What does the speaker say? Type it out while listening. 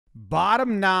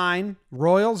Bottom 9,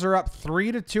 Royals are up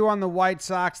 3-2 on the White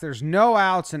Sox. There's no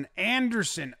outs, and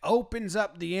Anderson opens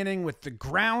up the inning with the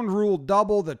ground rule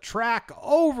double, the track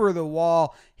over the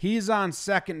wall. He's on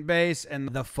second base, and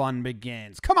the fun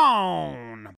begins. Come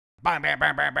on! Bam, bam,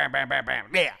 bam, bam, bam, bam, bam, bam.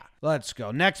 Yeah. Let's go.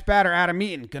 Next batter, Adam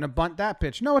Eaton. Gonna bunt that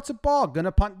pitch. No, it's a ball.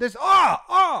 Gonna punt this.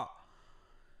 Oh!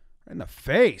 In the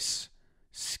face.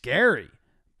 Scary.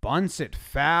 Bunts it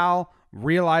foul.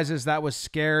 Realizes that was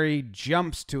scary.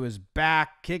 Jumps to his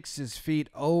back. Kicks his feet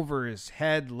over his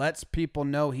head. Lets people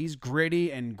know he's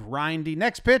gritty and grindy.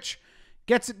 Next pitch.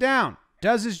 Gets it down.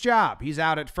 Does his job. He's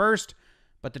out at first.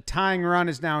 But the tying run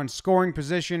is now in scoring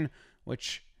position,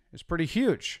 which is pretty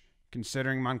huge,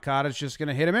 considering Moncada's just going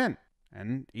to hit him in.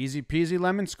 And easy peasy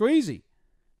lemon squeezy.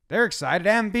 They're excited.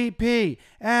 MVP.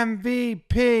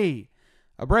 MVP.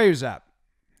 Abreu's up.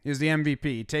 He's the MVP.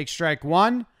 He takes strike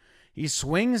 1. He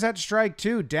swings at strike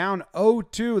 2. Down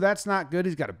 0-2. That's not good.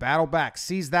 He's got to battle back.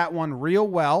 Sees that one real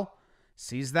well.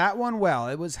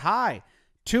 It was high.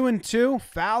 2-2.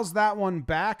 Fouls that one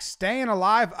back. Staying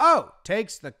alive. Oh,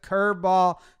 takes the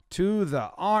curveball to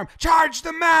the arm. Charge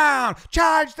the mound.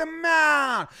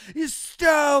 You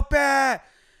stupid.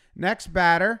 Next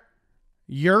batter,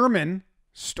 Yerman,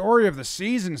 story of the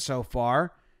season so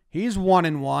far. He's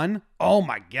 1-1. Oh,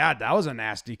 my God, that was a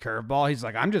nasty curveball. He's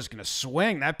like, I'm just going to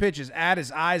swing. That pitch is at his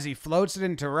eyes. He floats it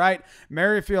into right.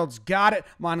 Merrifield's got it.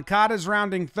 Moncada's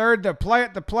rounding third. The play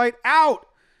at the plate. Out.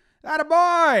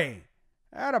 Attaboy.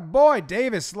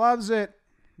 Davis loves it.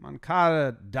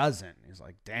 Moncada doesn't. He's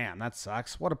like, damn, that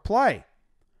sucks. What a play.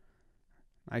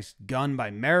 Nice gun by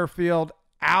Merrifield.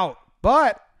 Out.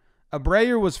 But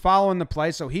Abreu was following the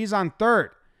play, so he's on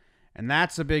third. And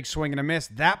that's a big swing and a miss.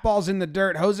 That ball's in the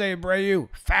dirt. José Abreu,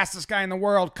 fastest guy in the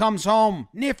world, comes home.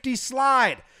 Nifty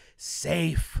slide.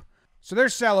 Safe. So they're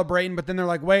celebrating, but then they're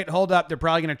like, wait, hold up. They're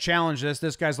probably going to challenge this.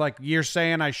 This guy's like, you're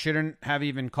saying I shouldn't have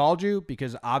even called you?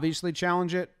 Because obviously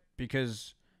challenge it.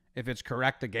 Because if it's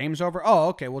correct, the game's over. Oh,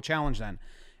 okay, we'll challenge then.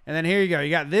 And then here you go. You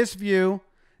got this view.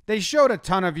 They showed a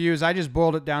ton of views. I just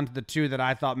boiled it down to the 2 that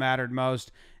I thought mattered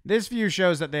most. This view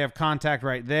shows that they have contact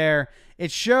right there.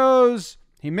 It shows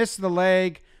he missed the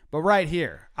leg, but right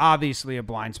here, obviously a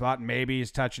blind spot. Maybe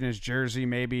he's touching his jersey.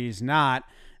 Maybe he's not.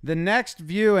 The next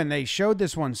view, and they showed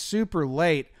this one super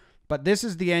late, but this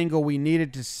is the angle we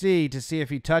needed to see if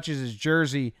he touches his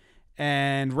jersey.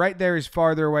 And right there is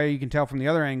farther away. You can tell from the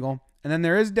other angle. And then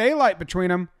there is daylight between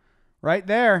them right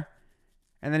there.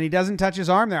 And then he doesn't touch his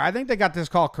arm there. I think they got this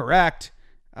call correct.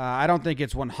 I don't think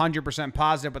it's 100%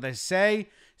 positive, but they say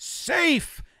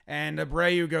safe. And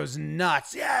Abreu goes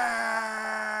nuts. Yeah!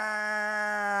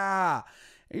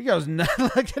 He goes nuts.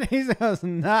 Look at him. He goes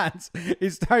nuts. He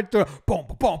starts to boom,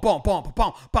 boom, boom, boom, boom,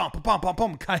 boom, boom, boom, boom,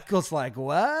 boom. Keuchel's like,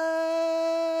 what?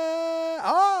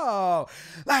 Oh,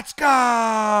 let's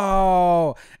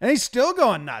go. And he's still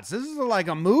going nuts. This is like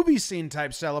a movie scene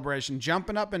type celebration,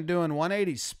 jumping up and doing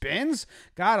 180 spins.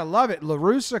 Gotta love it. La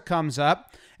Russa comes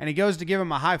up, and he goes to give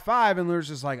him a high five, and La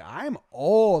Russa's like, I'm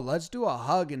old. Let's do a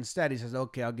hug instead. He says,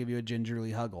 okay, I'll give you a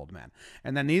gingerly hug, old man.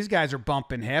 And then these guys are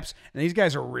bumping hips, and these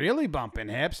guys are really bumping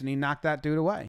hips, and he knocked that dude away.